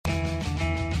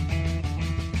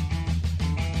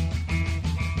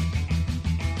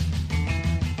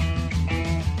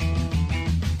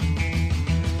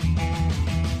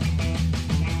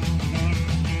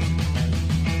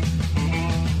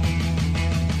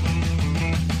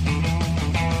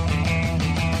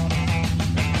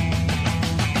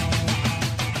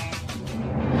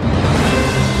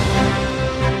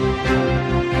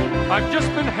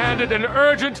presented an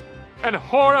urgent and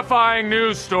horrifying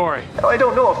news story. I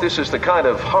don't know if this is the kind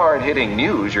of hard-hitting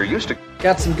news you're used to.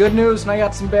 Got some good news and I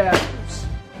got some bad news.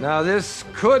 Now, this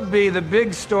could be the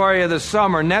big story of the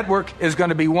summer. Network is going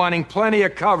to be wanting plenty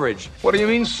of coverage. What do you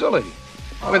mean, silly?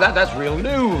 I mean, that's real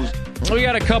news. We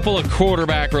got a couple of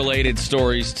quarterback-related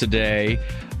stories today.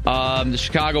 The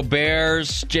Chicago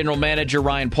Bears general manager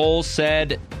Ryan Poles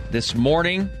said this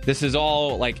morning, this is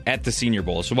all like at the Senior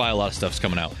Bowl, so why a lot of stuff's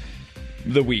coming out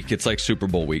the week. It's like Super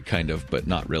Bowl week, kind of, but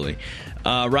not really.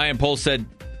 Ryan Poles said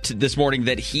this morning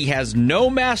that he has no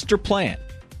master plan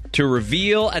to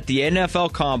reveal at the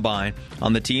NFL Combine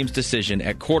on the team's decision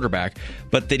at quarterback,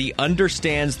 but that he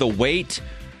understands the weight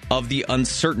of the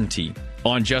uncertainty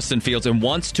on Justin Fields and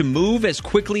wants to move as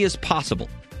quickly as possible.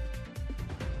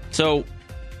 So,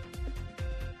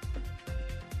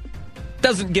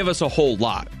 doesn't give us a whole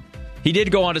lot. He did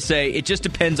go on to say it just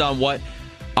depends on what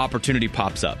opportunity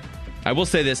pops up. I will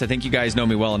say this, I think you guys know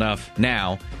me well enough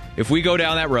now. If we go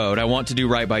down that road, I want to do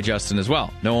right by Justin as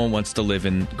well. No one wants to live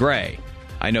in gray.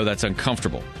 I know that's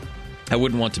uncomfortable. I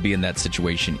wouldn't want to be in that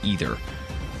situation either.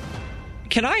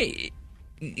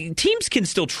 Teams can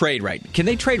still trade, right? Can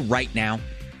they trade right now?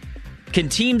 Can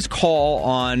teams call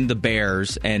on the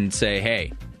Bears and say,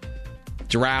 hey,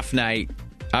 draft night,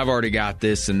 I've already got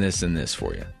this and this and this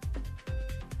for you?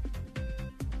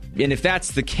 And if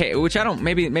that's the case, which I don't,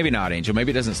 maybe not, Angel.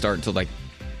 Maybe it doesn't start until like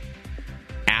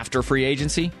after free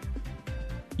agency.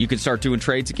 You can start doing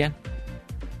trades again.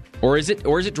 Or is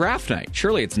it draft night?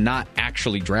 Surely it's not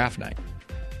actually draft night.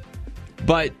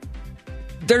 But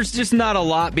there's just not a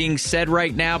lot being said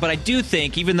right now. But I do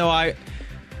think, even though I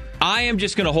am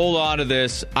just going to hold on to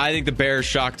this, I think the Bears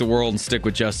shock the world and stick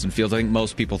with Justin Fields. I think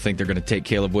most people think they're going to take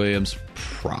Caleb Williams.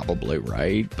 Probably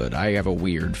right, but I have a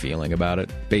weird feeling about it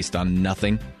based on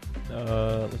nothing.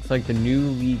 Looks like the new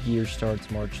league year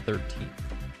starts March 13th.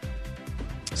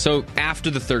 So after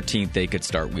the 13th, they could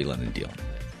start wheeling and dealing.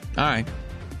 All right.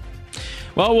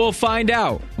 Well, we'll find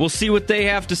out. We'll see what they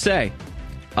have to say.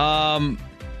 Pohl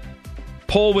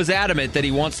was adamant that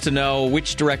he wants to know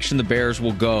which direction the Bears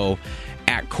will go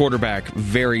at quarterback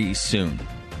very soon.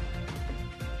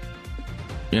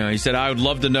 You know, he said, I would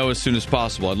love to know as soon as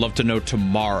possible. I'd love to know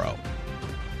tomorrow.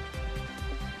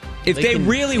 If they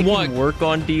really can work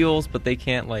on deals, but they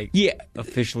can't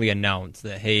officially announce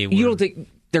that, hey, you don't think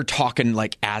they're talking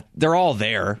they're all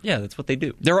there. Yeah, that's what they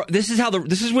do. This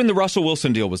is when the Russell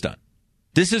Wilson deal was done.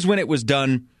 This is when it was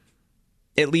done,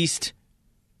 at least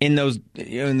in those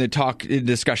in the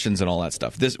discussions and all that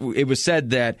stuff. It was said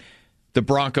that the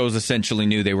Broncos essentially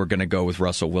knew they were going to go with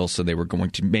Russell Wilson. They were going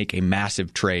to make a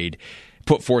massive trade,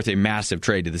 put forth a massive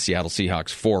trade to the Seattle Seahawks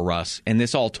for Russ, and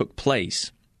this all took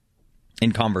place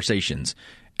in conversations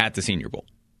at the Senior Bowl.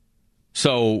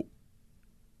 So,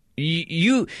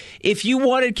 if you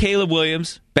wanted Caleb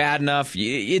Williams bad enough,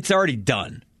 it's already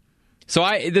done. So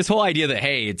this whole idea that,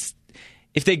 hey,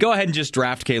 if they go ahead and just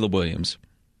draft Caleb Williams,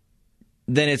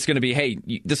 then it's going to be, hey,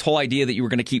 this whole idea that you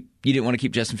didn't want to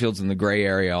keep Justin Fields in the gray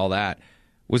area, all that,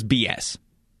 was BS.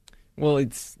 Well,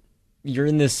 you're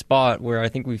in this spot where I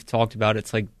think we've talked about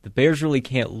it's like the Bears really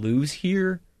can't lose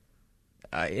here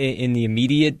in the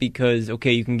immediate because,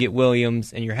 okay, you can get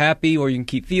Williams and you're happy, or you can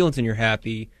keep Fields and you're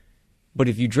happy. But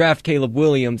if you draft Caleb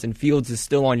Williams and Fields is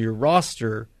still on your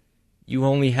roster, you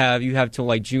have till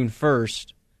like June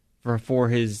 1st for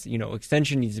his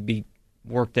extension needs to be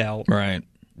worked out. Right.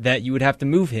 That you would have to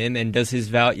move him, and is his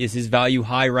value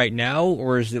high right now,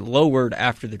 or is it lowered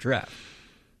after the draft?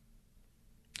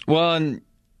 Well, and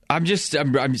I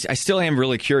still am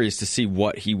really curious to see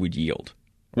what he would yield.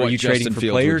 Are you trading for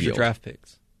players or draft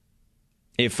picks?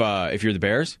 If you're the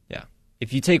Bears? Yeah.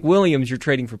 If you take Williams, you're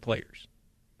trading for players.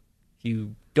 If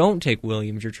you don't take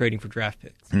Williams, you're trading for draft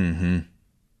picks. Mm-hmm.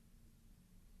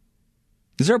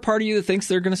 Is there a part of you that thinks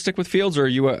they're going to stick with Fields, or are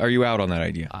you out on that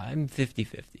idea? I'm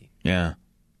 50-50. Yeah.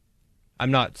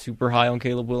 I'm not super high on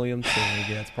Caleb Williams, so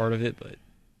maybe that's part of it, but...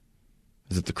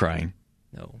 Is it the crying?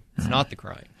 No, it's not the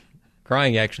crying.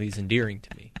 Crying actually is endearing to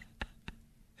me.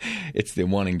 It's the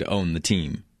wanting to own the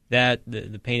team. That,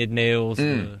 the painted nails,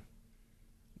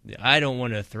 I don't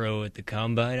want to throw at the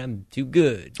Combine, I'm too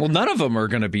good. Well, none of them are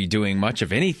going to be doing much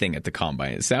of anything at the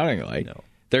Combine, it's sounding like. No.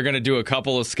 They're going to do a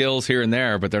couple of skills here and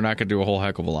there, but they're not going to do a whole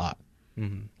heck of a lot.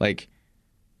 Mm-hmm. Like...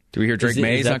 Do we hear Drake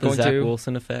May's not going to? Is that the Zach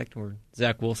Wilson effect, where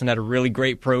Zach Wilson had a really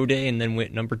great pro day and then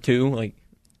went number 2?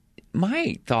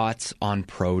 My thoughts on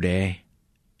pro day,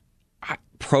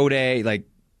 like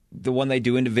the one they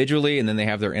do individually, and then they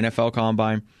have their NFL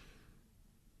Combine.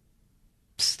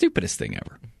 Stupidest thing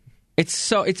ever.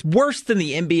 It's worse than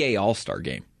the NBA All-Star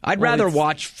Game. I'd rather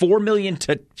watch 4 million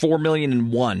to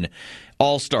 4,000,001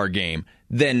 All-Star game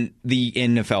than the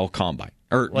NFL Combine.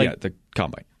 The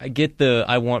Combine. I get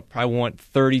I want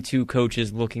 32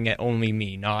 coaches looking at only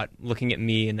me, not looking at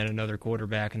me and then another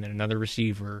quarterback and then another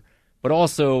receiver. But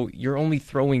also, you're only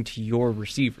throwing to your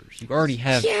receivers. You already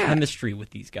have chemistry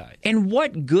with these guys. And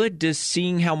what good does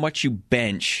seeing how much you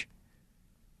bench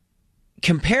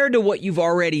compared to what you've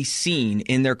already seen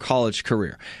in their college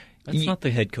career? That's not the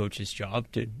head coach's job.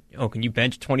 Can you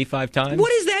bench 25 times?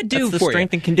 What does that do for you? That's the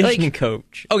strength and conditioning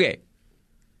coach. Okay,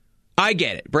 I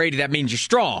get it. Brady, that means you're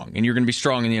strong, and you're going to be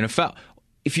strong in the NFL.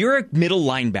 If you're a middle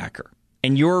linebacker,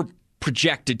 and you're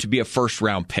projected to be a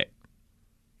first-round pick,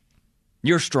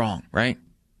 you're strong, right?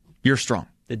 You're strong.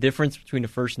 The difference between the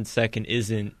first and second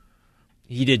isn't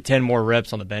he did 10 more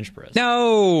reps on the bench press.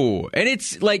 No. And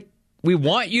it's like we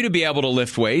want you to be able to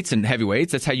lift weights and heavy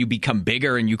weights. That's how you become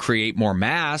bigger and you create more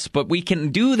mass. But we can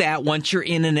do that once you're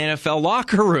in an NFL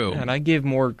locker room. And I give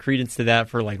more credence to that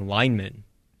for like linemen.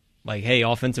 Like, hey,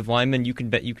 offensive linemen, you can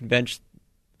bench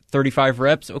 35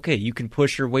 reps. Okay, you can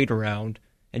push your weight around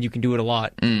and you can do it a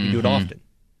lot. You can do it often.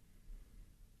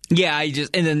 Yeah,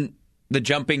 and then the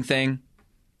jumping thing,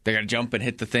 they got to jump and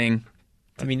hit the thing.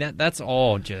 I mean, that's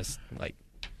all just like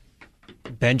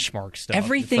benchmark stuff.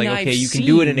 Everything it's like, okay, I've you can seen.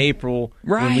 do it in April.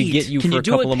 Right. When we get you Can for you a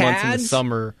do couple it of months in the pads?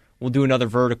 summer, we'll do another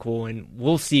vertical, and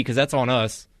we'll see, because that's on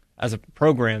us as a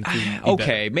program.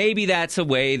 Okay, maybe that's a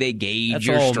way they gauge that's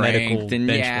your all strength. And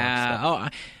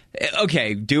stuff.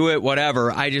 Okay, do it,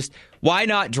 whatever. Why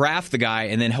not draft the guy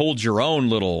and then hold your own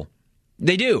little...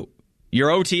 They do. Your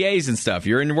OTAs and stuff.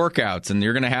 You're in workouts, and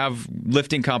you're going to have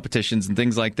lifting competitions and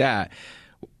things like that.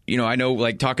 You know, I know,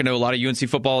 like, talking to a lot of UNC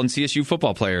football and CSU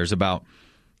football players about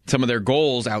some of their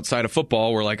goals outside of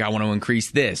football were like, I want to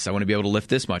increase this. I want to be able to lift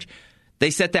this much.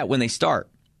 They set that when they start.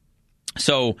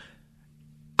 So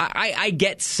I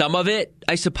get some of it,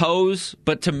 I suppose,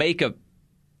 but to make a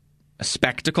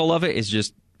spectacle of it is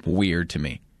just weird to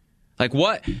me. Like,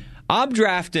 what? I'm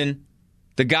drafting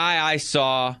the guy I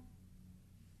saw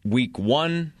week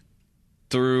 1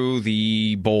 through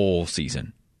the bowl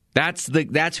season.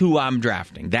 That's who I'm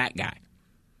drafting, that guy.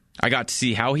 I got to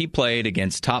see how he played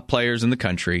against top players in the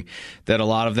country. That a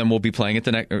lot of them will be playing at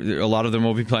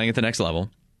the next level.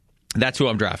 That's who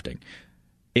I'm drafting.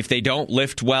 If they don't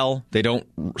lift well, they don't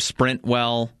sprint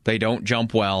well, they don't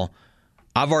jump well,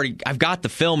 I've got the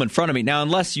film in front of me. Now,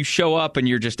 unless you show up and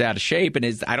you're just out of shape, and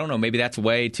I don't know, maybe that's a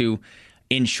way to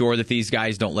ensure that these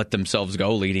guys don't let themselves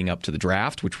go leading up to the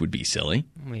draft, which would be silly.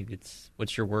 Maybe it's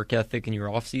what's your work ethic and your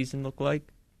off season look like?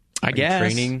 I guess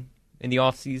training in the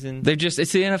off season. It's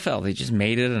the NFL. They just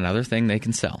made it another thing they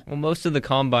can sell. Well, most of the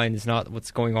combine is not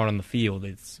what's going on the field.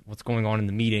 It's what's going on in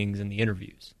the meetings and the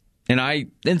interviews.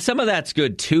 And some of that's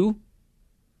good too.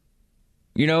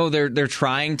 You know, they're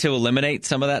trying to eliminate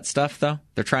some of that stuff, though.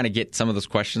 They're trying to get some of those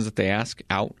questions that they ask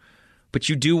out. But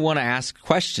you do want to ask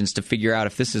questions to figure out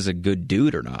if this is a good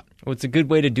dude or not. Well, it's a good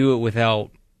way to do it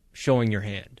without showing your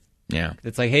hand. Yeah.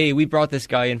 It's like, hey, we brought this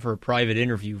guy in for a private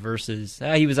interview versus,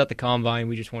 he was at the combine,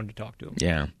 we just wanted to talk to him.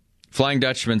 Yeah. Flying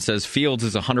Dutchman says Fields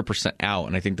is 100% out,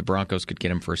 and I think the Broncos could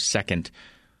get him for a second,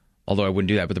 although I wouldn't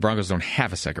do that. But the Broncos don't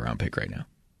have a second-round pick right now.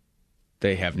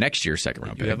 They have next year's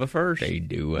second-round pick. They do have a first. They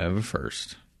do have a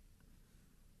first.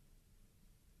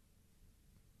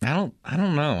 I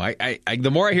don't know. I the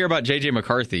more I hear about J.J.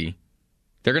 McCarthy,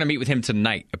 they're going to meet with him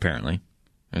tonight, apparently. I'm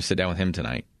going to sit down with him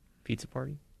tonight. Pizza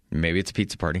party? Maybe it's a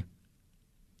pizza party.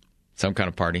 Some kind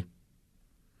of party.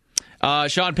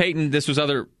 Sean Payton, this was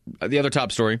the other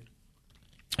top story.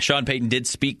 Sean Payton did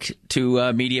speak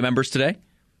to media members today.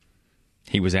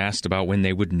 He was asked about when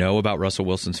they would know about Russell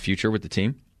Wilson's future with the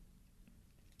team.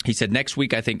 He said, next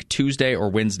week, I think Tuesday or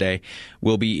Wednesday,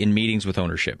 we'll be in meetings with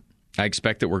ownership. I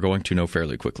expect that we're going to know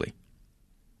fairly quickly.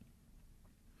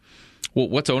 Well,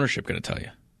 what's ownership going to tell you?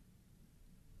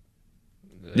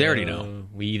 They already know.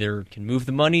 We either can move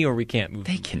the money or we can't move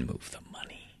They can move the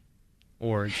money.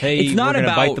 Or, hey, it's not we're going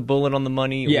to about bite the bullet on the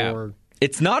money, or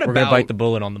it's not we're going to bite the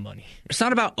bullet on the money. It's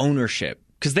not about ownership,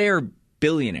 because they are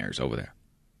billionaires over there.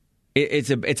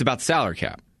 It's about the salary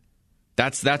cap.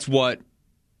 That's what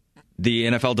the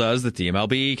NFL does that the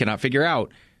MLB cannot figure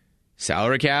out.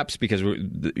 Salary caps, because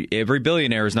every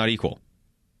billionaire is not equal.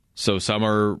 So some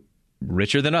are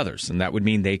richer than others, and that would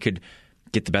mean they could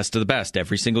get the best of the best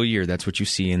every single year. That's what you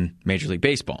see in Major League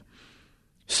Baseball.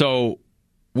 So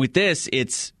with this,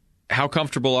 it's how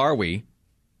comfortable are we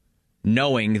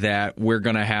knowing that we're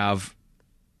going to have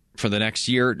for the next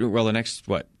year, well, the next,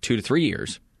 2 to 3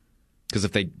 years, because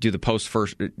if they do the post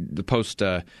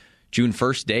June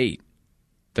 1st date,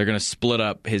 they're going to split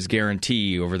up his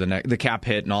guarantee over the cap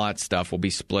hit and all that stuff will be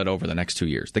split over the next 2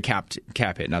 years. The cap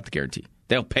hit, not the guarantee.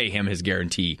 They'll pay him his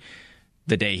guarantee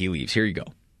the day he leaves. Here you go.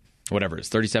 Whatever it is,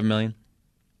 $37 million.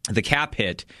 The cap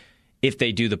hit, if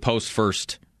they do the post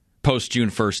June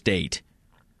 1st date,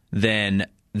 then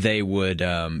they would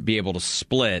be able to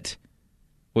split,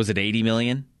 was it $80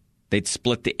 million? They'd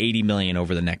split the $80 million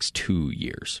over the next 2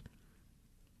 years.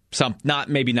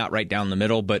 Maybe not right down the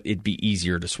middle, but it'd be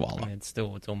easier to swallow. And it's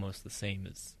almost the same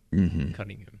as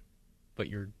cutting him, but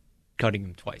you're cutting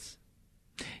him twice.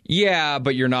 Yeah,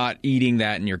 but you're not eating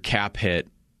that in your cap hit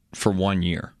for 1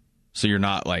 year. So you're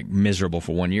not like miserable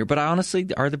for 1 year. But honestly,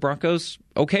 are the Broncos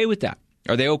okay with that?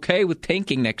 Are they okay with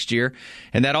tanking next year?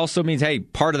 And that also means, hey,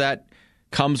 part of that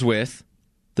comes with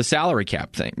the salary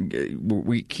cap thing.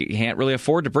 We can't really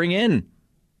afford to bring in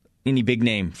any big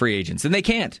name free agents, and they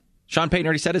can't. Sean Payton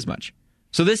already said as much.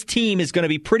 So this team is going to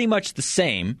be pretty much the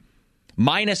same,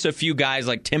 minus a few guys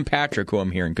like Tim Patrick, who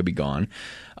I'm hearing could be gone,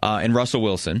 and Russell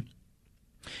Wilson,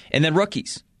 and then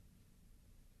rookies.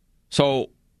 So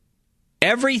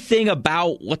everything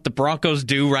about what the Broncos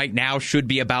do right now should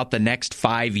be about the next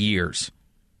 5 years.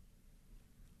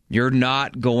 You're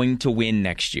not going to win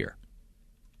next year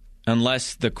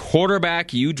unless the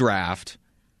quarterback you draft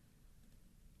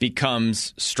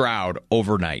becomes Stroud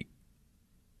overnight,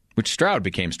 which Stroud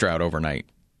became Stroud overnight.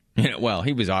 Well,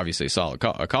 he was obviously a solid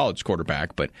college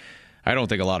quarterback, but I don't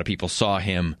think a lot of people saw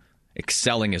him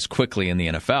excelling as quickly in the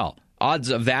NFL. Odds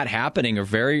of that happening are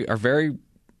very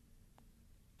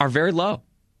low.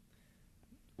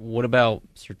 What about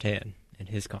Surtain and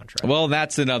his contract? Well,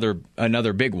 that's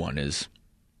another big one is,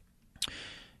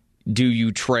 do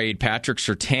you trade Patrick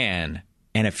Surtain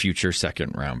and a future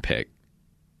second-round pick?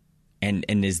 And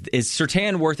is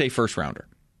Surtain worth a first-rounder?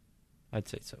 I'd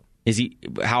say so. Is he?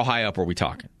 How high up are we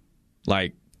talking?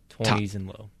 Like 20s and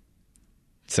low.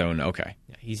 So, okay.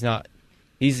 Yeah, he's not.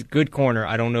 He's a good corner.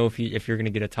 I don't know if you're going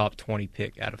to get a top 20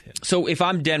 pick out of him. So if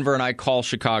I'm Denver and I call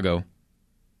Chicago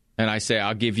and I say,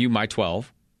 I'll give you my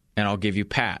 12 and I'll give you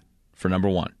Pat for number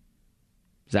 1.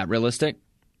 Is that realistic?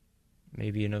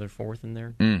 Maybe another 4th in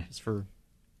there just for a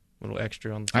little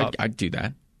extra on the top. I'd do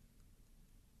that.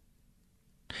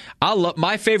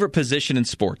 My favorite position in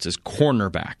sports is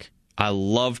cornerback. I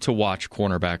love to watch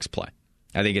cornerbacks play.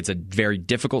 I think it's a very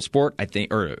difficult sport.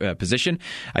 Position.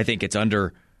 I think it's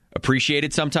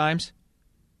underappreciated sometimes.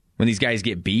 When these guys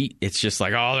get beat, it's just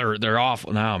like, oh, they're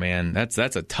awful. No, man, that's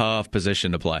a tough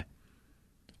position to play.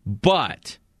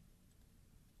 But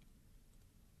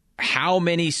how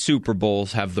many Super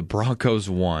Bowls have the Broncos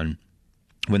won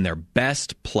when their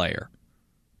best player,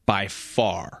 by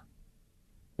far,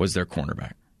 was their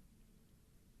cornerback?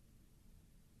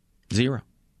 0.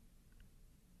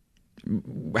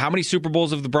 How many Super Bowls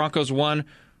have the Broncos won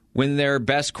when their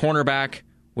best cornerback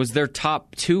was their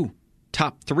top 2,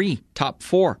 top 3, top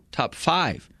 4, top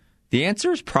 5? The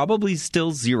answer is probably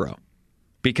still 0.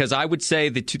 Because I would say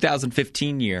the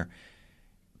 2015 year,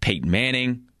 Peyton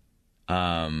Manning,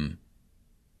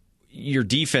 your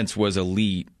defense was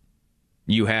elite.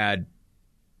 You had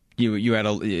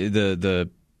the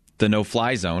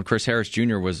no-fly zone. Chris Harris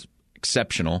Jr. was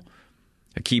exceptional.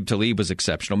 Aqib Talib was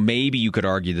exceptional. Maybe you could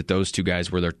argue that those two guys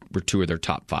were 2 of their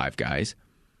top 5 guys.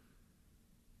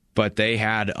 But they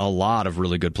had a lot of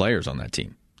really good players on that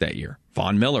team that year.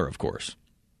 Von Miller, of course.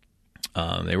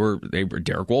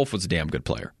 Derek Wolfe was a damn good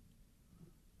player.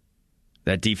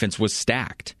 That defense was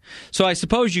stacked. So I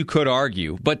suppose you could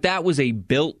argue, but that was a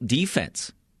built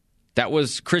defense.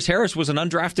 Chris Harris was an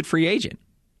undrafted free agent.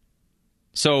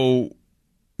 So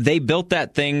they built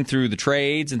that thing through the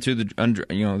trades and through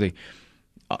the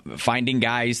finding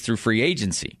guys through free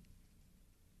agency.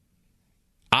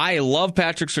 I love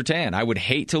Patrick Surtain. I would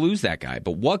hate to lose that guy.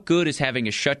 But what good is having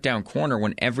a shutdown corner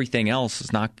when everything else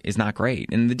is not great?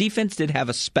 And the defense did have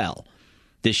a spell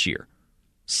this year.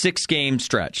 7-game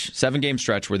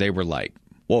stretch where they were like,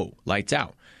 whoa, lights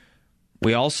out.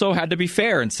 We also had to be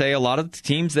fair and say a lot of the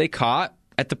teams they caught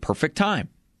at the perfect time.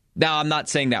 Now, I'm not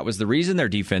saying that was the reason their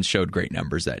defense showed great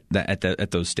numbers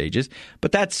at those stages,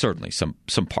 but that's certainly some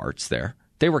parts there.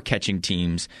 They were catching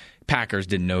teams. Packers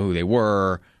didn't know who they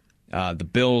were. The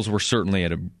Bills were certainly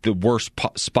at the worst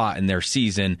spot in their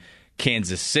season.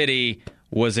 Kansas City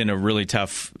was in a really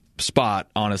tough spot,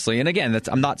 honestly. And again,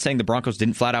 I'm not saying the Broncos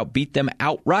didn't flat out beat them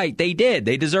outright. They did.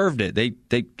 They deserved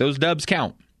it. Those dubs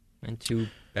count. And 2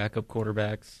 backup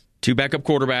quarterbacks. 2 backup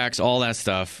quarterbacks, all that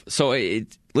stuff. So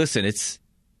listen, it's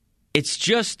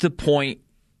just to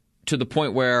the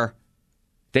point where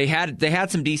they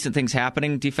had some decent things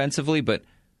happening defensively, but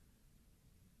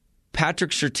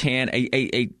Patrick Surtain,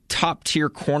 a top-tier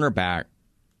cornerback,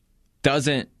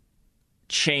 doesn't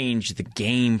change the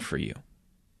game for you.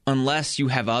 unless you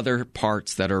have other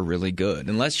parts that are really good.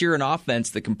 Unless you're an offense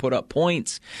that can put up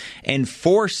points and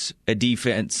force a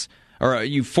defense, or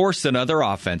you force another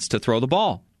offense to throw the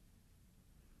ball.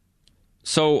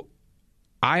 So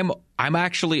I'm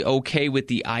actually okay with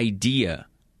the idea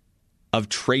of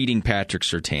trading Patrick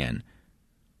Surtain.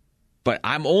 But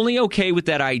I'm only okay with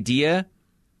that idea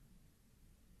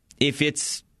if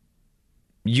it's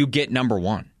you get number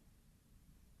one.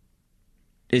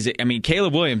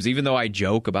 Caleb Williams, even though I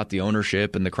joke about the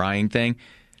ownership and the crying thing,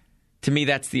 to me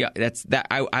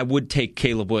I would take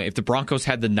Caleb Williams. If the Broncos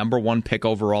had the number one pick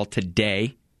overall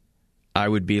today, I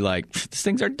would be like, these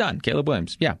things are done. Caleb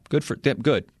Williams, yeah, good for them.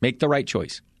 Good. Make the right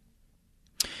choice.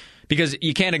 Because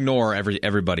you can't ignore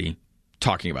everybody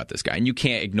talking about this guy, and you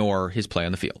can't ignore his play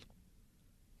on the field.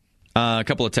 A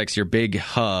couple of texts here. Big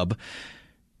Hub.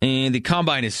 And the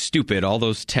combine is stupid. All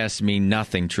those tests mean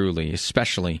nothing, truly,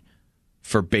 especially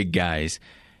for big guys.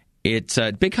 It's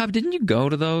Big Hub, didn't you go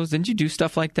to those? Didn't you do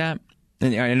stuff like that?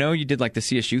 And I know you did like the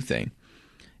CSU thing.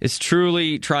 It's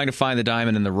truly trying to find the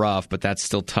diamond in the rough, but that's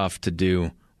still tough to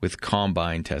do with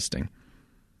combine testing.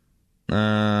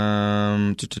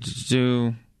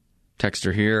 Texter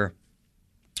here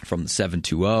from the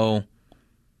 720.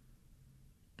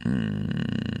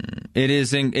 It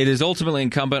is ultimately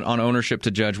incumbent on ownership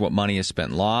to judge what money is spent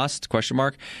and lost, ?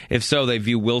 If so, they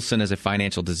view Wilson as a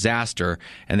financial disaster,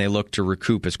 and they look to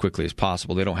recoup as quickly as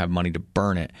possible. They don't have money to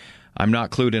burn it. I'm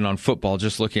not clued in on football,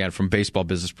 just looking at it from baseball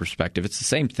business perspective. It's the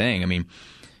same thing. I mean,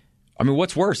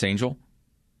 what's worse, Angel?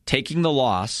 Taking the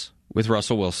loss with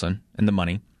Russell Wilson and the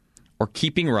money, or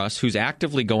keeping Russ, who's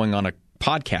actively going on a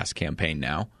podcast campaign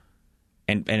now,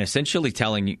 and essentially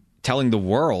telling the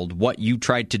world what you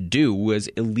tried to do was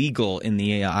illegal in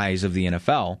the eyes of the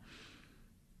NFL,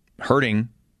 hurting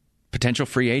potential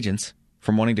free agents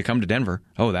from wanting to come to Denver.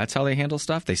 Oh, that's how they handle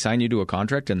stuff? They sign you to a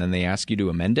contract and then they ask you to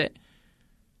amend it?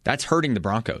 That's hurting the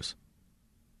Broncos.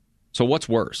 So what's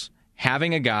worse?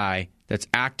 Having a guy that's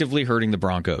actively hurting the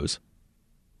Broncos,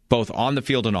 both on the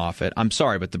field and off it. I'm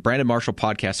sorry, but the Brandon Marshall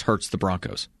podcast hurts the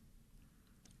Broncos.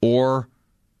 Or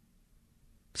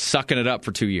sucking it up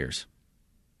for 2 years.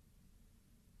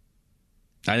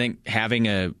 I think having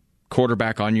a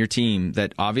quarterback on your team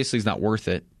that obviously is not worth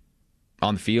it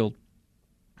on the field,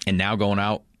 and now going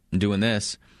out and doing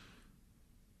this,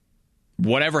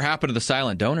 whatever happened to the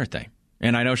silent donor thing?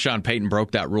 And I know Sean Payton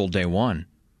broke that rule day one.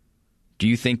 Do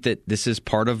you think that this is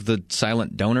part of the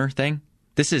silent donor thing?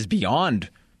 This is beyond.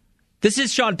 This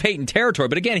is Sean Payton territory,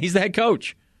 but again, he's the head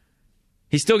coach.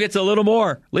 He still gets a little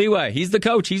more leeway. He's the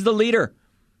coach. He's the leader.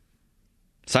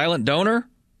 Silent donor?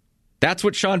 That's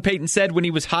what Sean Payton said when he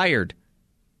was hired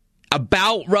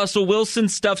about Russell Wilson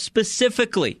stuff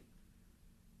specifically.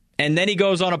 And then he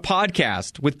goes on a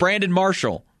podcast with Brandon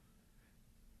Marshall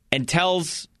and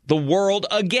tells the world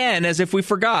again, as if we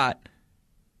forgot,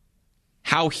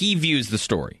 how he views the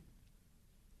story.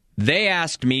 They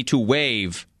asked me to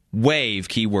waive,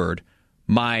 keyword,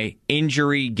 my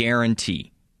injury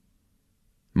guarantee,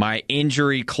 my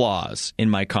injury clause in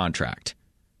my contract.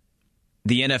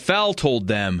 The NFL told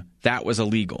them that was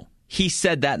illegal. He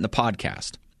said that in the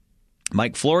podcast.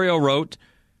 Mike Florio wrote,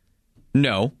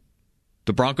 no,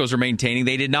 the Broncos are maintaining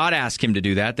they did not ask him to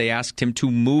do that. They asked him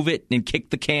to move it and kick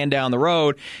the can down the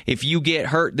road. If you get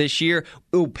hurt this year,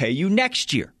 we'll pay you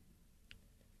next year.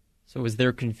 So is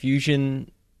there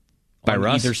confusion by on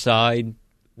Russ? Either side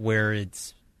where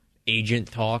it's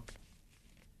agent talk?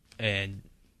 And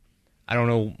I don't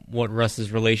know what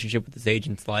Russ's relationship with his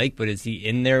agent's like, but is he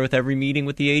in there with every meeting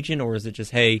with the agent, or is it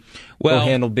just, hey, go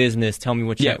handle business, tell me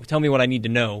what I need to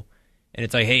know? And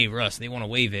it's like, hey, Russ, they want to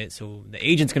waive it, so the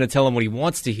agent's going to tell him what he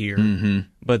wants to hear,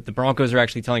 but the Broncos are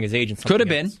actually telling his agent something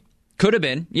else. Could have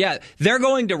been. Yeah, they're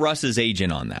going to Russ's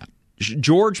agent on that.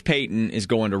 George Payton is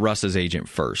going to Russ's agent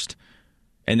first,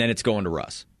 and then it's going to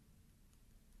Russ.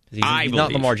 He's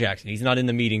not Lamar Jackson. He's not in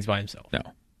the meetings by himself. No.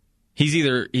 He's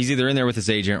either in there with his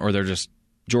agent, or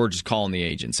George is calling the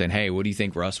agent saying, hey, what do you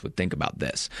think Russ would think about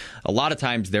this? A lot of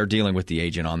times they're dealing with the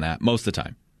agent on that. Most of the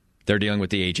time they're dealing with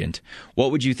the agent.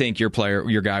 What would you think your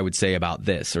guy would say about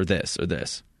this or this or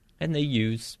this? And they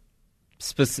use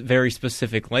very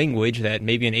specific language that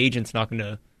maybe an agent's not going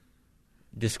to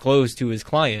disclose to his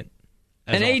client.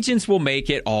 And agents will make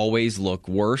it always look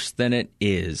worse than it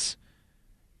is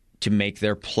to make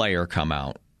their player come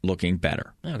out looking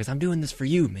better. No, because I'm doing this for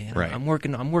you, man. Right. I'm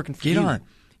working for you.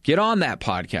 Get on that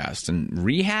podcast and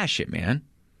rehash it, man.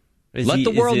 Let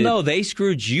the world know they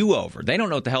screwed you over. They don't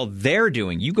know what the hell they're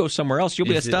doing. You go somewhere else, you'll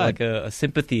be a stud. Like a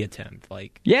sympathy attempt.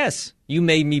 Like, yes,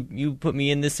 you put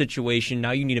me in this situation.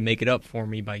 Now you need to make it up for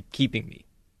me by keeping me.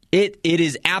 It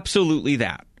is absolutely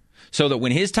that. so that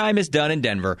when his time is done in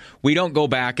Denver, we don't go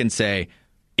back and say,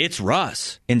 it's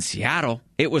Russ in Seattle.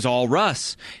 It was all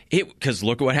Russ. Because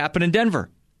look at what happened in Denver.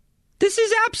 This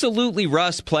is absolutely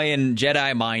Russ playing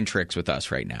Jedi mind tricks with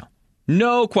us right now.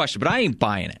 No question, but I ain't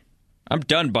buying it. I'm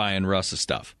done buying Russ's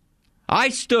stuff. I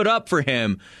stood up for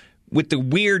him with the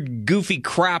weird, goofy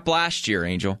crap last year,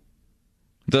 Angel.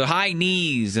 The high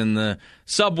knees and the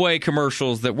Subway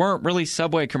commercials that weren't really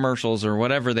Subway commercials or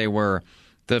whatever they were.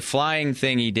 The flying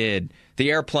thing he did.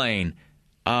 The airplane.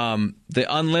 The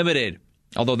unlimited.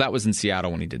 Although that was in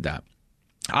Seattle when he did that.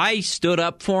 I stood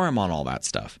up for him on all that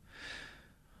stuff.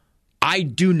 I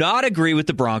do not agree with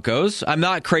the Broncos. I'm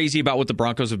not crazy about what the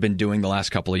Broncos have been doing the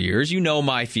last couple of years. You know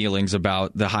my feelings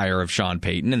about the hire of Sean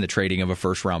Payton and the trading of a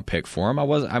first-round pick for him. I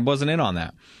wasn't in on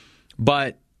that.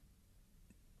 But,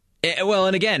 well,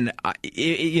 and again,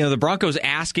 the Broncos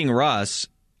asking Russ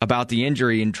about the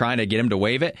injury and trying to get him to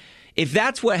waive it. If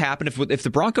that's what happened, if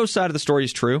the Broncos side of the story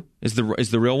is true, is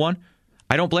the real one,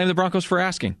 I don't blame the Broncos for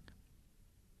asking.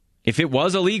 If it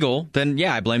was illegal, then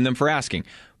yeah, I blame them for asking.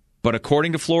 But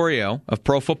according to Florio of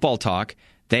Pro Football Talk,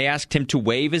 they asked him to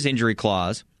waive his injury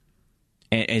clause,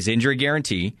 his injury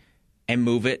guarantee, and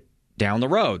move it down the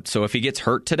road. So if he gets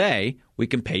hurt today, we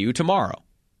can pay you tomorrow.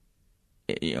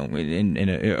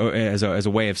 As a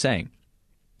way of saying.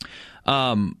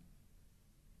 And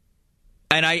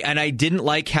I didn't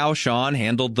like how Sean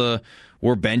handled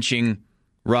we're benching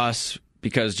Russ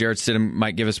because Jarrett Stidham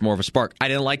might give us more of a spark. I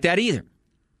didn't like that either.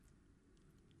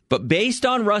 But based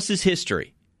on Russ's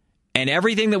history and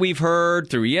everything that we've heard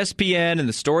through ESPN and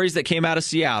the stories that came out of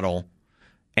Seattle,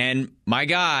 and my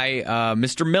guy,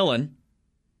 Mr. Millen,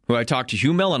 who I talked to,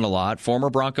 Hugh Millen, a lot, former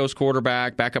Broncos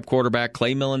quarterback, backup quarterback,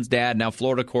 Clay Millen's dad, now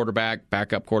Florida quarterback,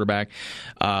 backup quarterback,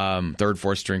 third,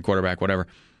 fourth string quarterback, whatever,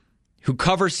 who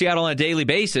covers Seattle on a daily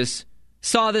basis,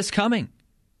 saw this coming.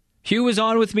 Hugh was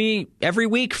on with me every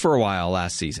week for a while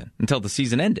last season until the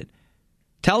season ended,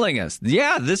 telling us,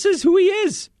 yeah, this is who he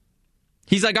is.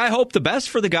 He's like, I hope the best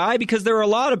for the guy because there's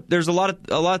a lot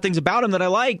of things about him that I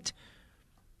liked.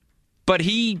 But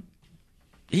he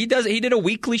did a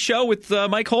weekly show with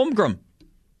Mike Holmgren,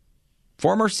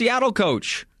 former Seattle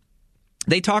coach.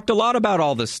 They talked a lot about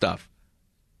all this stuff.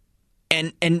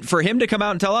 And for him to come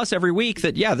out and tell us every week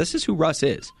that, yeah, this is who Russ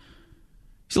is.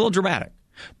 He's a little dramatic.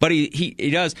 But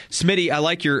he does. Smitty, I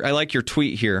like your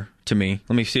tweet here to me.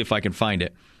 Let me see if I can find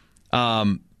it.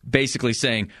 Basically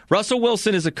saying, Russell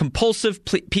Wilson is a compulsive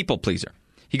people pleaser.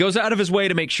 He goes out of his way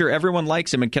to make sure everyone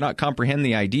likes him and cannot comprehend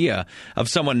the idea of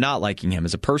someone not liking him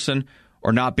as a person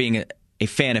or not being a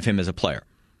fan of him as a player.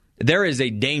 There is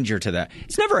a danger to that.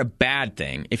 It's never a bad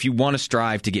thing if you want to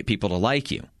strive to get people to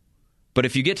like you. But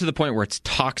if you get to the point where it's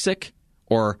toxic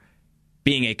or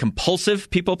being a compulsive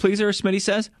people pleaser, as Smitty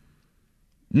says,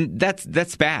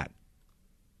 that's bad.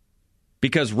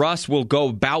 Because Russ will go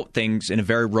about things in a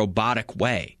very robotic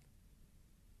way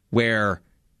where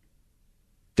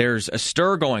there's a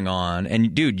stir going on.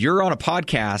 And, dude, you're on a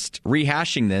podcast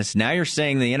rehashing this. Now you're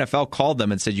saying the NFL called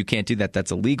them and said you can't do that.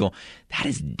 That's illegal. That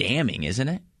is damning, isn't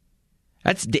it?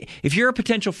 If you're a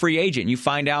potential free agent and you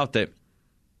find out that,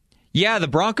 yeah, the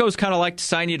Broncos kind of like to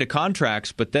sign you to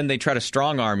contracts, but then they try to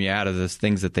strong-arm you out of the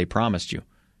things that they promised you.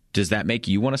 Does that make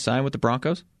you want to sign with the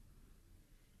Broncos?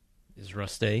 Is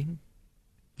Russ staying?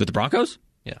 With the Broncos?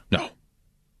 Yeah. No.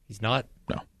 He's not?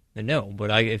 No. No, but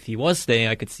if he was staying,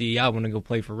 I could see, I want to go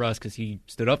play for Russ because he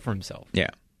stood up for himself. Yeah.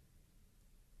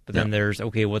 But then there's,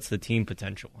 okay, what's the team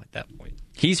potential at that point?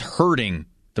 He's hurting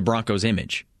the Broncos'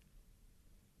 image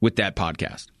with that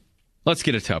podcast. Let's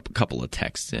get a couple of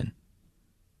texts in.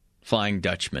 Flying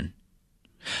Dutchman.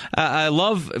 I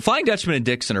love Flying Dutchman and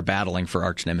Dixon are battling for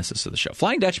arch nemesis of the show.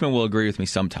 Flying Dutchman will agree with me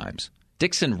sometimes.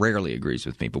 Dixon rarely agrees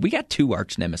with me, but we got two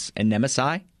arch nemesis and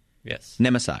nemesi. Yes,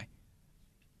 nemesi.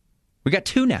 We got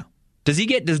two now. Does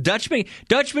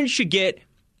Dutchman should get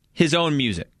his own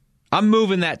music? I'm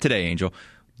moving that today, Angel.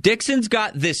 Dixon's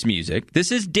got this music.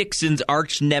 This is Dixon's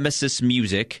arch nemesis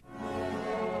music.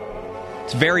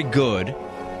 It's very good.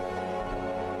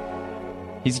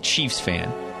 He's a Chiefs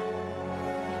fan.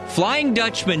 Flying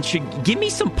Dutchman should give me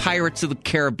some Pirates of the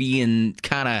Caribbean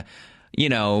kind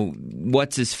of,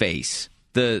 what's his face?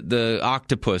 The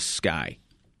octopus guy.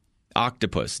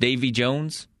 Octopus. Davy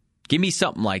Jones? Give me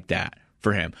something like that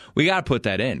for him. We got to put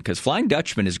that in because Flying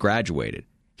Dutchman has graduated.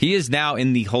 He is now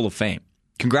in the Hall of Fame.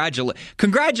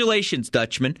 Congratulations,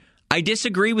 Dutchman. I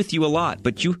disagree with you a lot,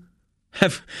 but you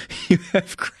have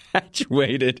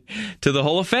graduated to the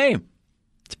Hall of Fame.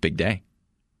 It's a big day.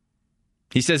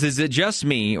 He says, is it just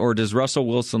me, or does Russell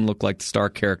Wilson look like the star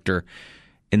character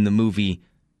in the movie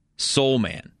Soul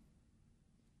Man?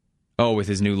 Oh, with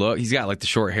his new look. He's got like the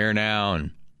short hair now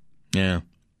and Yeah.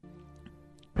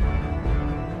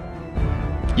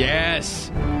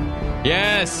 Yes.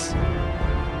 Yes.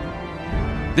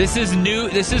 This is new.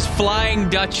 This is Flying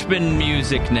Dutchman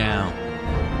music now.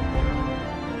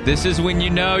 This is when you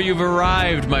know you've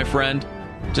arrived, my friend.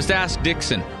 Just ask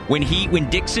Dixon. When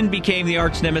Dixon became the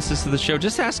arch nemesis of the show,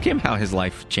 just ask him how his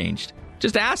life changed.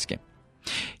 Just ask him.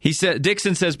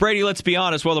 Dixon says, Brady, let's be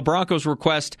honest. While the Broncos'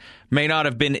 request may not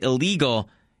have been illegal,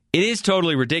 it is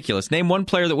totally ridiculous. Name one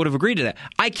player that would have agreed to that.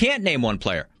 I can't name one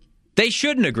player. They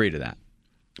shouldn't agree to that.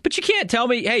 But you can't tell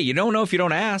me, hey, you don't know if you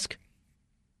don't ask.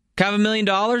 Have $1 million?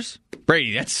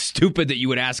 Brady, that's stupid that you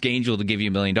would ask Angel to give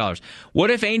you $1 million. What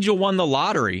if Angel won the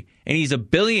lottery and he's a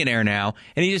billionaire now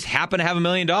and he just happened to have $1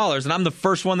 million and I'm the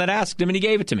first one that asked him and he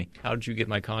gave it to me? How did you get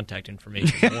my contact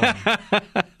information?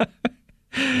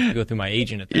 Go through my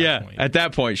agent at that point. At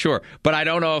that point, sure. But I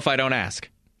don't know if I don't ask.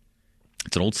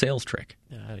 It's an old sales trick.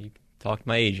 You can talk to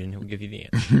my agent. He'll give you the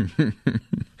answer.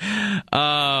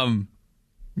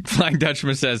 Flying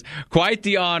Dutchman says, quite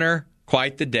the honor,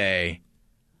 quite the day.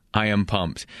 I am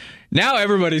pumped. Now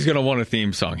everybody's going to want a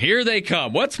theme song. Here they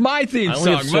come. What's my theme song?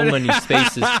 I only have so many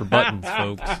spaces for buttons,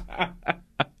 folks.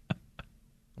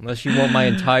 Unless you want my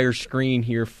entire screen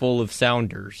here full of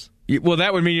sounders. Well,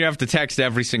 that would mean you have to text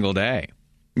every single day.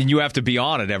 And you have to be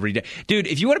on it every day. Dude,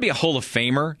 if you want to be a Hall of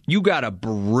Famer, you got to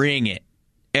bring it.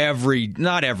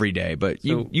 Not every day, but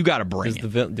you got to bring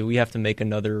it. Do we have to make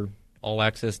another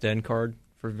all-access den card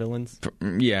for villains?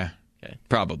 Yeah, okay.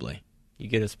 Probably. You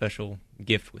get a special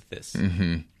gift with this.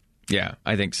 Mm-hmm. Yeah,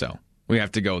 I think so. We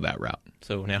have to go that route.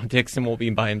 So now Dixon won't be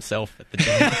by himself at the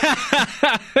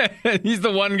den. He's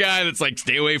the one guy that's like,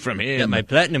 stay away from him. Got my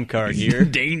platinum card here.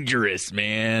 Dangerous,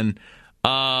 man.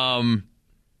 All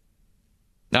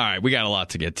right, we got a lot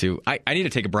to get to. I need to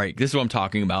take a break. This is what I'm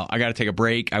talking about. I got to take a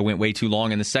break. I went way too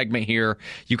long in the segment here.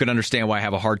 You can understand why I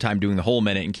have a hard time doing the whole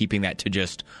minute and keeping that to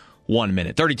just 1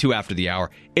 minute. 32 after the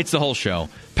hour. It's the whole show.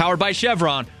 Powered by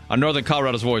Chevron on Northern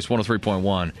Colorado's Voice,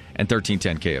 103.1 and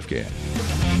 1310 KFKA.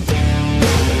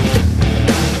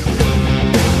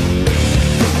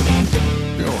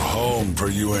 Your home for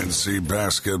UNC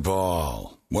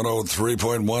basketball.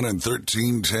 103.1 and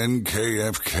 1310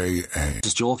 KFKA. This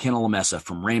is Joel Cantalamessa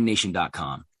from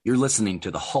RamNation.com. You're listening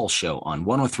to The Hull Show on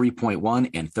 103.1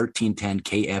 and 1310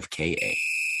 KFKA.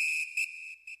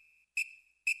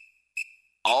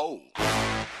 Oh.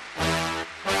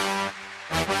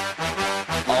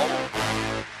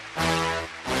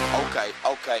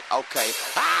 Okay.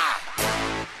 Ah!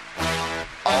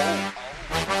 Oh.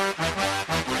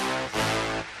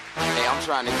 Hey, I'm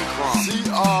trying to get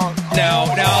crunk. Now,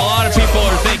 a lot of people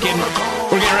are thinking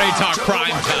we're getting ready to talk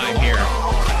prime time here.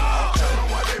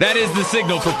 That is the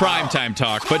signal for prime time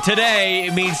talk. But today,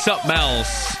 it means something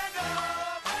else.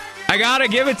 I gotta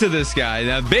give it to this guy.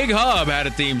 Now, Big Hub had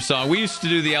a theme song. We used to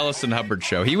do the Ellison Hubbard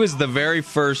Show. He was the very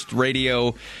first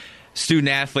radio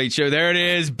student-athlete show. There it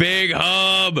is, Big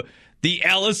Hub. The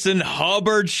Ellison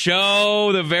Hubbard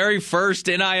Show, the very first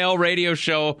NIL radio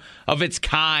show of its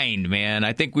kind, man.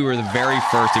 I think we were the very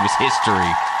first. It was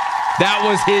history. That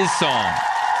was his song.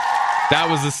 That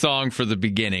was the song for the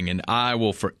beginning, and I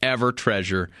will forever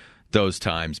treasure those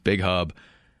times. Big Hub,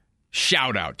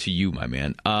 shout out to you, my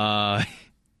man.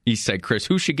 He said, Chris,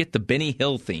 who should get the Benny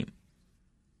Hill theme?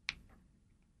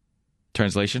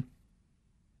 Translation?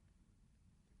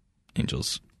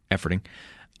 Angels efforting.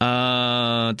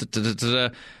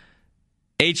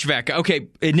 HVAC. Okay,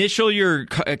 initial your,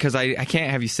 because I can't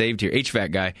have you saved here.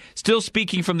 HVAC guy. Still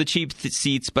speaking from the cheap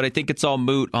seats, but I think it's all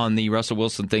moot on the Russell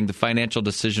Wilson thing. The financial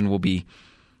decision will be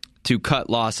to cut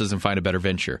losses and find a better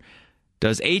venture.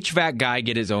 Does HVAC guy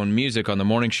get his own music on the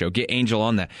morning show? Get Angel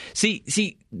on that.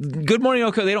 See, Good Morning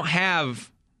Oco, they don't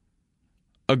have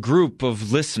a group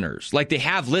of listeners. Like, they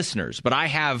have listeners, but I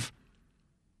have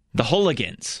the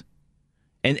hooligans.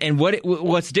 And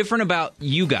what's different about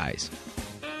you guys?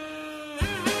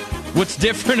 What's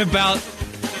different about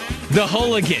the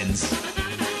hooligans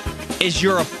is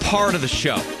you're a part of the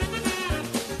show.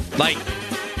 Like,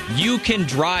 you can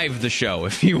drive the show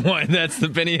if you want. That's the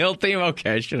Benny Hill theme?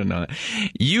 Okay, I should have known that.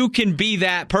 You can be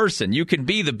that person. You can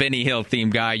be the Benny Hill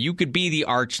theme guy. You could be the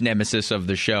arch nemesis of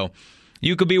the show.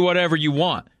 You could be whatever you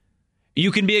want.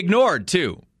 You can be ignored,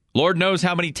 too. Lord knows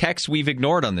how many texts we've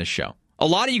ignored on this show. A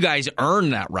lot of you guys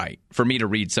earn that right for me to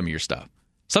read some of your stuff.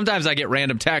 Sometimes I get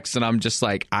random texts and I'm just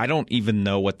like, I don't even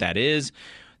know what that is.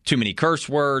 Too many curse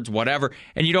words, whatever.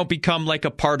 And you don't become like a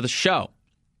part of the show.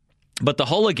 But the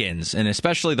hooligans, and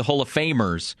especially the Hall of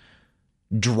Famers,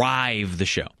 drive the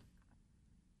show.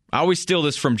 I always steal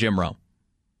this from Jim Rome.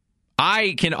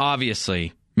 I can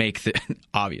obviously make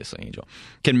Angel,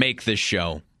 can make this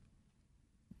show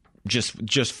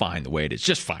just fine the way it is.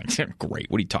 Just fine. Great.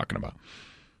 What are you talking about?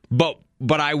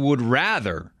 But I would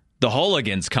rather the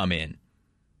hooligans come in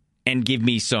and give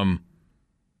me some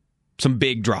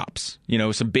big drops,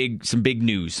 some big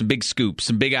news, some big scoops,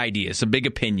 some big ideas, some big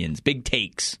opinions, big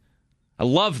takes. I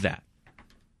love that.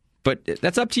 But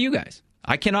that's up to you guys.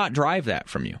 I cannot drive that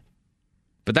from you.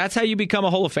 But that's how you become a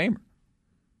Hall of Famer.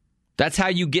 That's how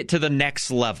you get to the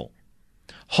next level.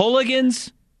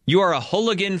 Hooligans, you are a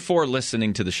hooligan for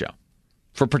listening to the show,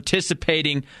 for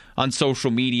participating on social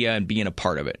media and being a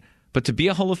part of it. But to be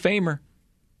a Hall of Famer,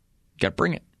 you got to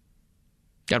bring it.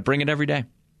 Got to bring it every day.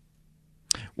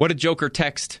 What did Joker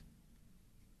text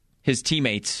his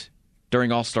teammates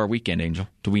during All-Star Weekend, Angel?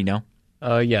 Do we know?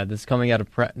 Yeah, this is coming out of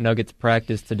Nuggets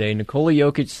practice today. Nikola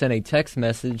Jokic sent a text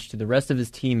message to the rest of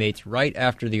his teammates right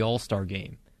after the All-Star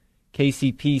game.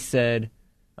 KCP said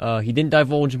he didn't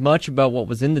divulge much about what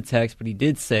was in the text, but he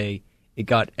did say it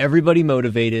got everybody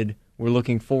motivated. We're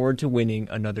looking forward to winning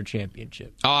another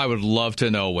championship. Oh, I would love to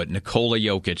know what Nikola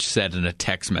Jokic said in a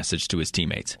text message to his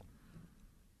teammates.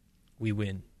 We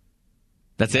win.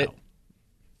 That's it?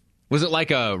 Was it like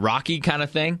a Rocky kind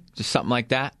of thing? Just something like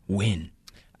that? Win.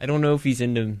 I don't know if he's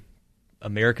into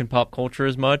American pop culture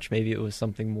as much. Maybe it was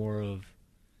something more of,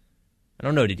 I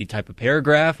don't know, did he type a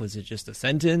paragraph? Was it just a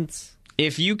sentence?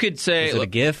 If you could say... Was it a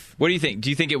GIF? What do you think?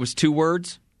 Do you think it was 2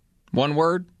 words? 1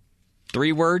 word?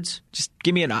 3 words? Just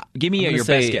give me your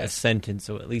best guess. A sentence,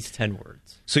 so at least 10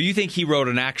 words. So you think he wrote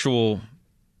an actual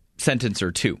sentence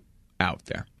or 2 out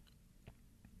there?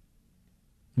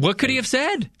 What could he have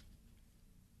said?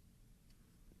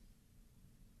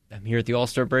 I'm here at the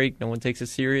All-Star break. No one takes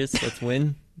us serious. Let's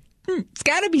win. It's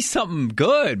got to be something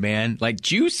good, man. Like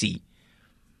juicy.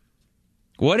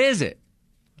 What is it?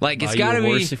 Like it's got to be a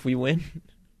horse if we win.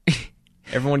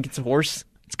 Everyone gets a horse.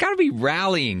 It's got to be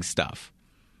rallying stuff.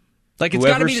 Like it's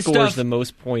got to be the Whoever scores stuff. the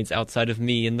most points outside of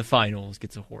me in the finals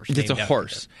gets a horse. Gets a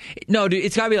horse. No, dude,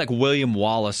 it's got to be like William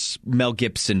Wallace, Mel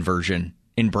Gibson version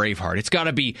in Braveheart. It's got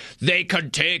to be, they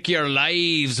can take your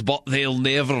lives, but they'll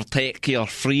never take your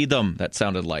freedom. That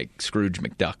sounded like Scrooge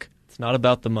McDuck. It's not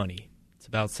about the money. It's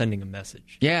about sending a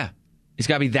message. Yeah. It's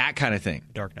got to be that kind of thing.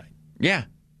 Dark Knight. Yeah.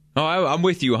 Oh, I'm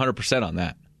with you 100% on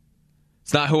that.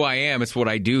 It's not who I am. It's what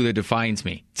I do that defines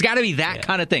me. It's got to be that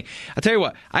kind of thing. I'll tell you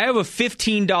what. I have a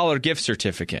 $15 gift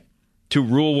certificate to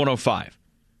Rule 105.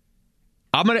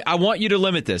 I want you to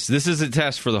limit this. This is a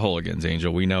test for the hooligans,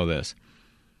 Angel. We know this.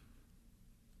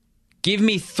 Give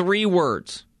me 3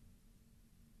 words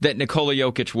that Nikola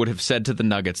Jokic would have said to the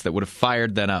Nuggets that would have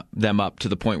fired them up to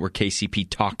the point where KCP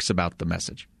talks about the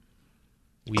message.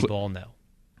 We ball now.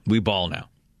 We ball now.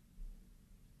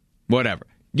 Whatever.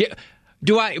 Yeah.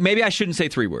 Maybe I shouldn't say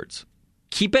 3 words.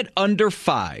 Keep it under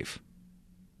 5.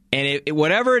 And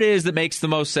whatever it is that makes the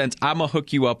most sense, I'm going to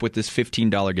hook you up with this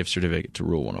 $15 gift certificate to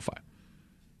Rule 105.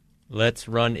 Let's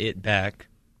run it back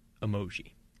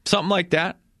emoji. Something like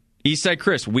that. Eastside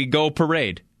Chris, we go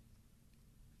parade.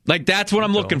 Like, that's what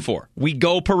I'm looking for. We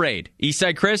go parade.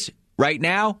 Eastside Chris, right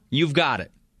now, you've got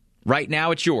it. Right now,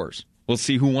 it's yours. We'll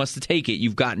see who wants to take it.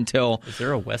 You've got until... Is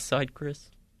there a West Side Chris?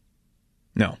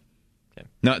 No. Okay.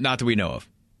 No, not that we know of.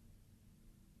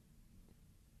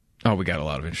 Oh, we got a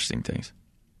lot of interesting things.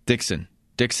 Dixon.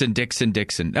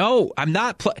 No, I'm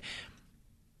not...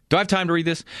 Do I have time to read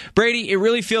this? Brady, it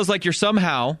really feels like you're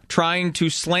somehow trying to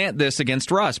slant this against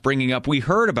Russ, bringing up, we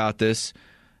heard about this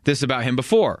about him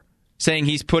before, saying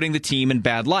he's putting the team in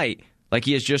bad light, like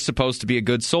he is just supposed to be a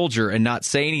good soldier and not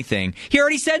say anything. He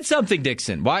already said something,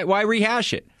 Dixon. Why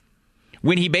rehash it?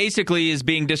 When he basically is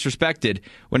being disrespected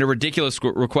when a ridiculous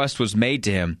request was made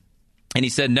to him, and he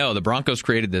said, no, the Broncos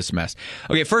created this mess.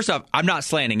 Okay, first off, I'm not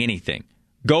slanting anything.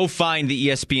 Go find the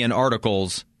ESPN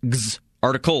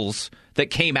articles that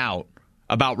came out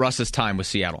about Russ's time with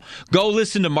Seattle. Go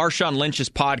listen to Marshawn Lynch's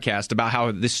podcast about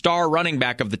how the star running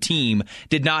back of the team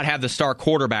did not have the star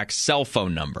quarterback's cell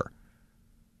phone number.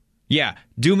 Yeah,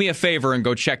 do me a favor and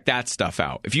go check that stuff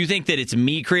out. If you think that it's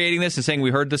me creating this and saying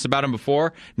we heard this about him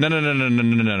before,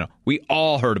 no. We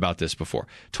all heard about this before.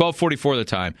 12:44 the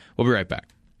time. We'll be right back.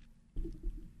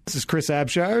 This is Chris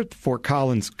Abshire, Fort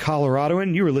Collins,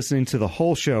 Coloradoan. You are listening to The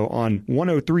Whole Show on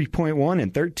 103.1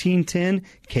 and 1310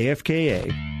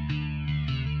 KFKA.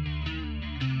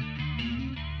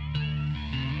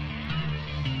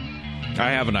 I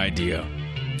have an idea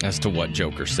as to what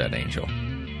Joker said, Angel.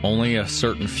 Only a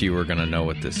certain few are going to know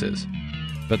what this is.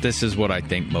 But this is what I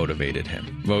think motivated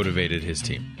his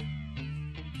team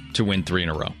to win 3 in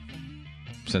a row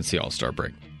since the All-Star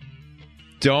break.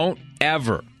 Don't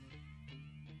ever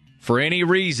for any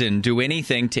reason, do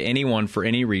anything to anyone for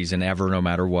any reason ever, no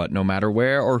matter what, no matter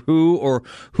where or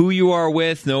who you are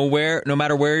with, no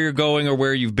matter where you're going or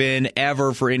where you've been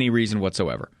ever for any reason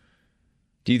whatsoever.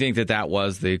 Do you think that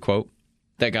was the quote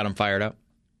that got him fired up?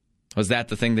 Was that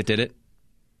the thing that did it?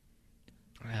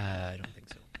 I don't think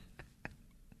so.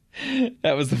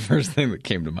 That was the first thing that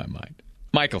came to my mind.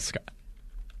 Michael Scott,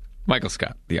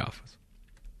 The Office.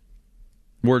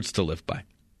 Words to live by.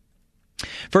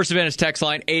 First Advantage text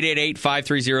line,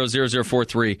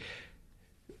 888-530-0043.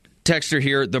 Texter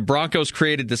here, the Broncos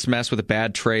created this mess with a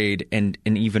bad trade and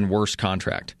an even worse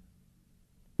contract.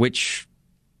 Which,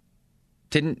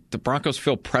 didn't the Broncos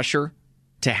feel pressure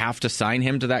to have to sign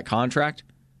him to that contract?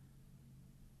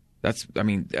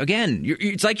 Again,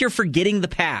 it's like you're forgetting the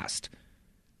past.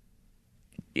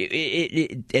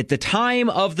 At the time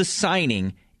of the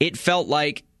signing, it felt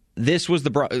like this was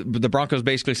the Broncos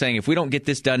basically saying, if we don't get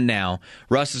this done now,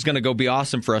 Russ is going to go be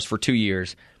awesome for us for 2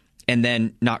 years and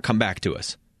then not come back to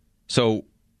us. So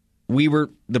the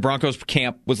Broncos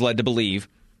camp was led to believe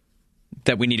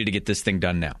that we needed to get this thing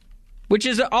done now, which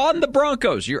is on the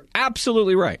Broncos. You're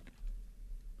absolutely right.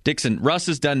 Dixon, Russ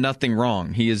has done nothing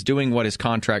wrong. He is doing what his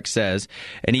contract says,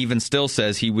 and even still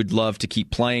says he would love to keep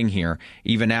playing here,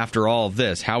 even after all of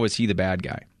this. How is he the bad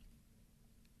guy?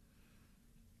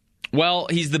 Well,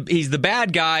 he's the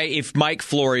bad guy if Mike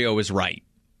Florio is right.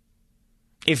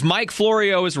 If Mike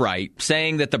Florio is right,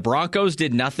 saying that the Broncos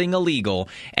did nothing illegal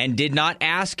and did not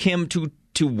ask him to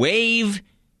waive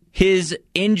his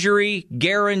injury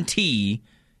guarantee,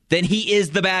 then he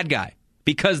is the bad guy.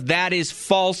 Because that is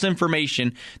false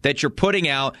information that you're putting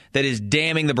out that is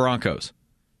damning the Broncos.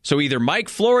 So either Mike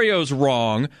Florio's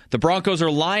wrong, the Broncos are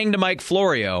lying to Mike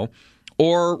Florio,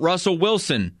 or Russell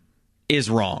Wilson is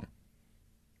wrong.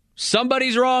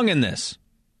 Somebody's wrong in this.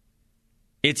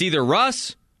 It's either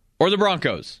Russ or the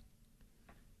Broncos.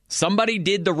 Somebody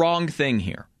did the wrong thing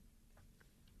here.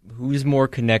 Who's more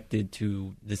connected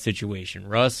to the situation,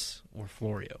 Russ or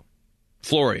Florio?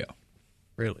 Florio.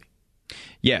 Really?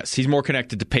 Yes, he's more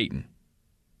connected to Peyton.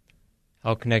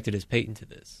 How connected is Peyton to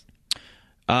this?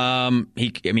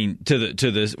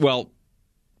 To this. Well,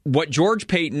 what George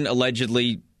Payton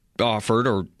allegedly offered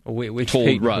or which told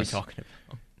Peyton Russ. are we talking about?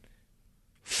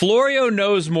 Florio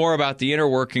knows more about the inner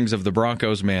workings of the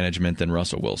Broncos management than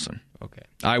Russell Wilson. Okay.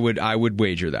 I would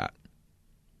wager that.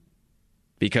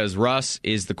 Because Russ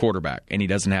is the quarterback, and he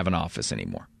doesn't have an office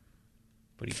anymore.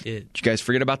 But he did. Did you guys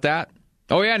forget about that?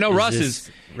 Oh, yeah, no, Russ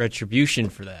is... retribution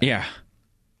for that. Yeah.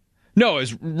 No,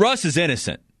 Russ is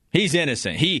innocent. He's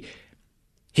innocent. He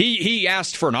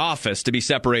asked for an office to be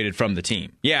separated from the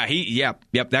team. Yeah, yep,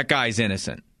 that guy's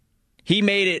innocent. He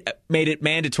made it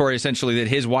mandatory, essentially, that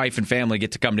his wife and family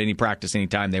get to come to any practice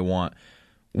anytime they want,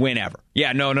 whenever.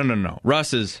 Yeah, no.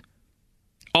 Russ is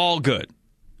all good.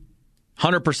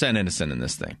 100% innocent in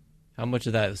this thing. How much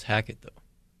of that was Hackett, though?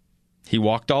 He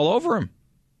walked all over him.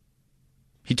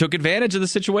 He took advantage of the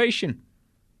situation.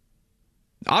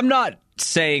 I'm not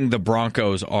saying the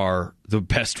Broncos are the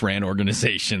best ran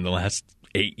organization in the last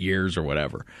 8 years or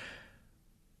whatever.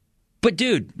 But,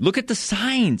 dude, look at the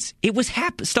signs. It was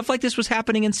stuff like this was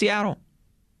happening in Seattle.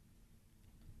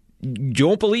 You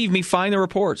don't believe me? Find the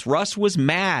reports. Russ was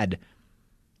mad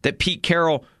that Pete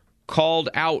Carroll called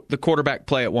out the quarterback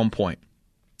play at one point.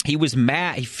 He was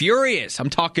mad. Furious. I'm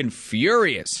talking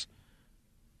furious.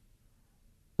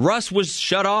 Russ was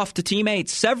shut off to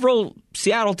teammates. Several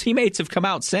Seattle teammates have come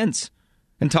out since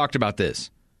and talked about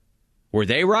this. Were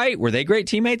they right? Were they great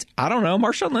teammates? I don't know.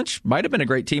 Marshawn Lynch might have been a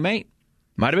great teammate.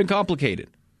 Might have been complicated.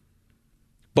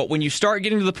 But when you start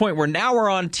getting to the point where now we're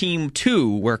on team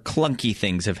 2, where clunky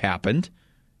things have happened,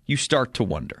 you start to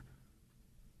wonder.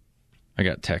 I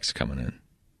got texts coming in.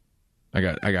 I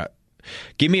got.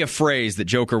 Give me a phrase that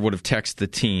Joker would have texted the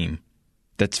team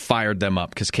that's fired them up,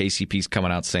 because KCP's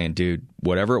coming out saying, dude,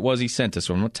 whatever it was he sent us,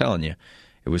 I'm not telling you,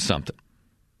 it was something.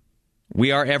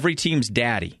 We are every team's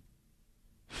daddy.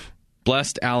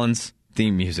 Blessed Allen's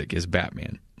theme music is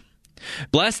Batman.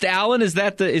 Blessed Allen, is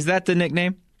that the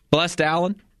nickname? Blessed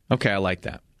Allen? Okay, I like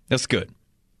that. That's good.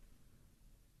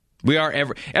 We are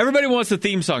everybody wants the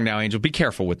theme song now, Angel. Be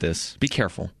careful with this. Be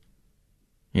careful.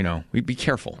 Be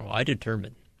careful. Oh, I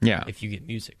determine. Yeah. If you get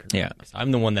music or not. Yeah. I'm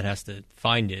the one that has to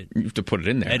find it. You have to put it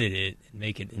in there. Edit it and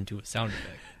make it into a sound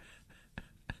effect.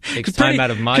 Takes time out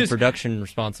of my production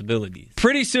responsibilities.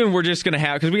 Pretty soon we're just going to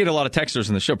have, because we get a lot of texters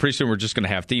in the show, pretty soon we're just going to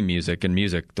have theme music and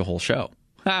music the whole show.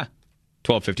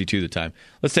 12:52 the time.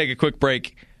 Let's take a quick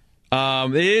break.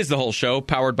 It is the whole show,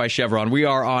 powered by Chevron. We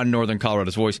are on Northern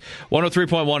Colorado's Voice,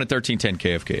 103.1 at 1310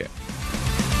 KFKA.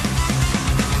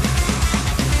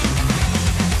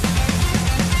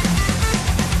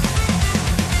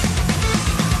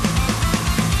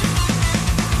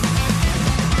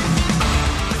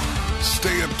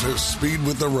 speed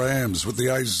with the Rams with the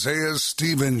Isaiah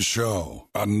Stevens Show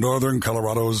on Northern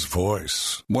Colorado's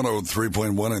voice. 103.1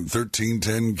 and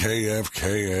 1310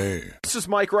 KFKA. This is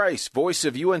Mike Rice, voice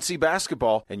of UNC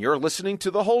basketball, and you're listening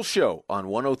to The Whole Show on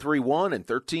 103.1 and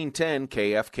 1310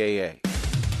 KFKA.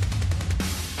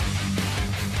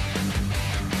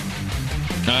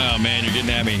 Oh, man, you're getting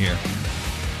at me here.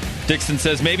 Dixon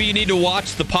says, maybe you need to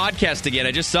watch the podcast again.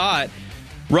 I just saw it.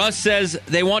 Russ says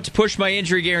they want to push my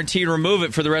injury guarantee and remove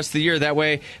it for the rest of the year. That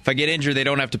way, if I get injured, they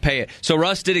don't have to pay it. So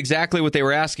Russ did exactly what they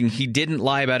were asking. He didn't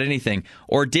lie about anything.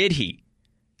 Or did he?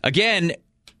 Again,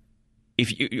 we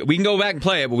can go back and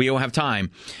play it, but we don't have time.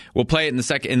 We'll play it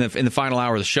in the final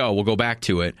hour of the show. We'll go back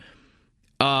to it.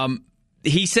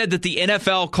 He said that the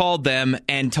NFL called them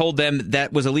and told them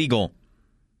that was illegal.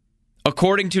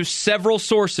 According to several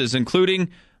sources, including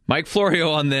Mike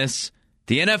Florio on this,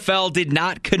 the NFL did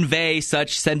not convey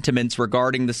such sentiments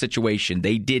regarding the situation.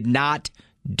 They did not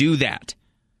do that.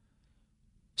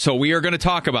 So we are going to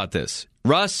talk about this.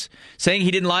 Russ saying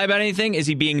he didn't lie about anything, is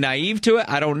he being naive to it?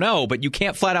 I don't know, but you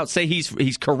can't flat out say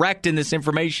he's correct in this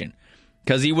information,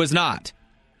 because he was not.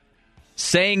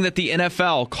 Saying that the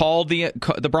NFL called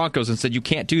the Broncos and said you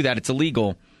can't do that, it's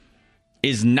illegal,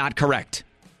 is not correct.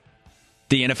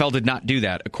 The NFL did not do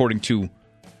that, according to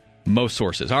most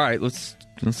sources. All right, let's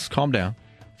calm down.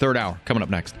 Third hour coming up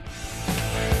next.